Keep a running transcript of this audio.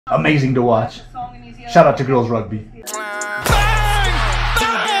Amazing to watch. Shout out to girls rugby. Bang!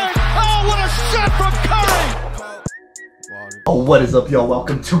 Bang! Oh, what a shot from Curry! Oh, what is up, y'all?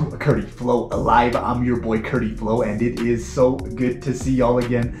 Welcome to Curdy Flow Live. I'm your boy Curdy Flow, and it is so good to see y'all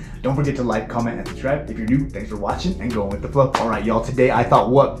again. Don't forget to like, comment, and subscribe. If you're new, thanks for watching and going with the flow. Alright, y'all, today I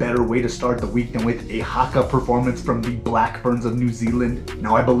thought what better way to start the week than with a Haka performance from the Black Ferns of New Zealand.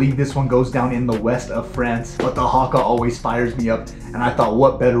 Now, I believe this one goes down in the west of France, but the Haka always fires me up, and I thought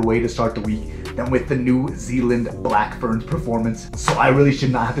what better way to start the week than with the New Zealand Black Ferns performance. So I really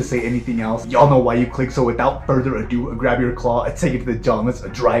should not have to say anything else. Y'all know why you click, so without further ado, grab your claw and take it to the jaw. Let's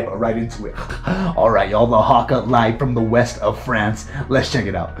drive right into it. Alright, y'all, the Haka live from the west of France. Let's check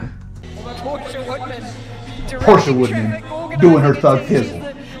it out. Portia Woodman doing her thug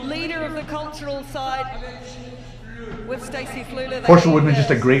tizzle. Leader of the cultural side with Stacey Flula. Portia Woodman's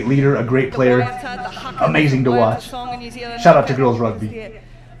just a great leader, a great player. Amazing to watch. Shout out to girls rugby.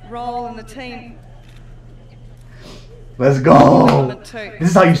 Role in the team. Let's go. This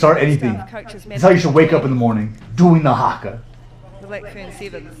is how you start anything. This is how you should wake up in the morning, doing the Haka. The Black Ferns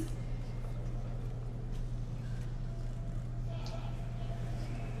Sevens.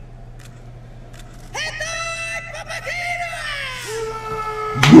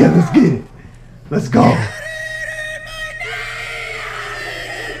 Yeah, let's get it. Let's go.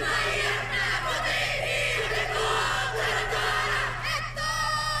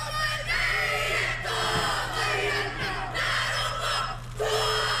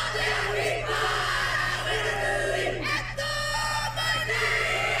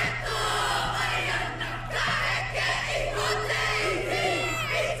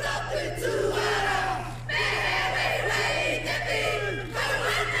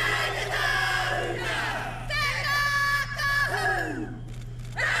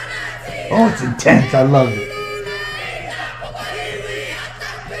 Oh, it's intense. I love it.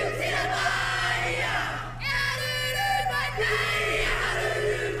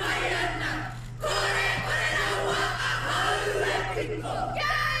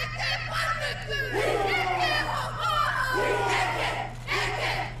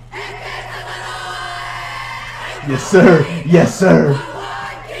 Yes, sir. Yes, sir.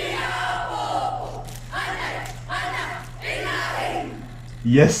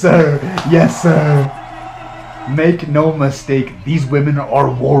 Yes, sir. Yes, sir. Make no mistake, these women are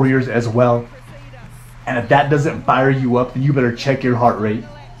warriors as well. And if that doesn't fire you up, then you better check your heart rate.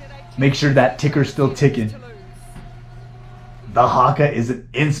 Make sure that ticker's still ticking. The Haka is an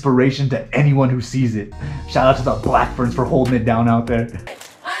inspiration to anyone who sees it. Shout out to the Black Ferns for holding it down out there.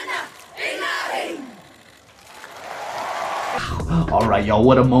 Alright, y'all,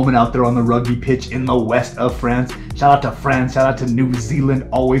 what a moment out there on the rugby pitch in the west of France. Shout out to France, shout out to New Zealand,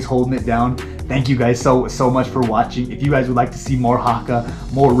 always holding it down. Thank you guys so much for watching. If you guys would like to see more Haka,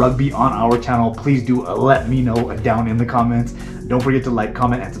 more rugby on our channel, please do let me know down in the comments. Don't forget to like,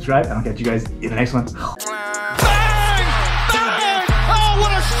 comment, and subscribe, and I'll catch you guys in the next one.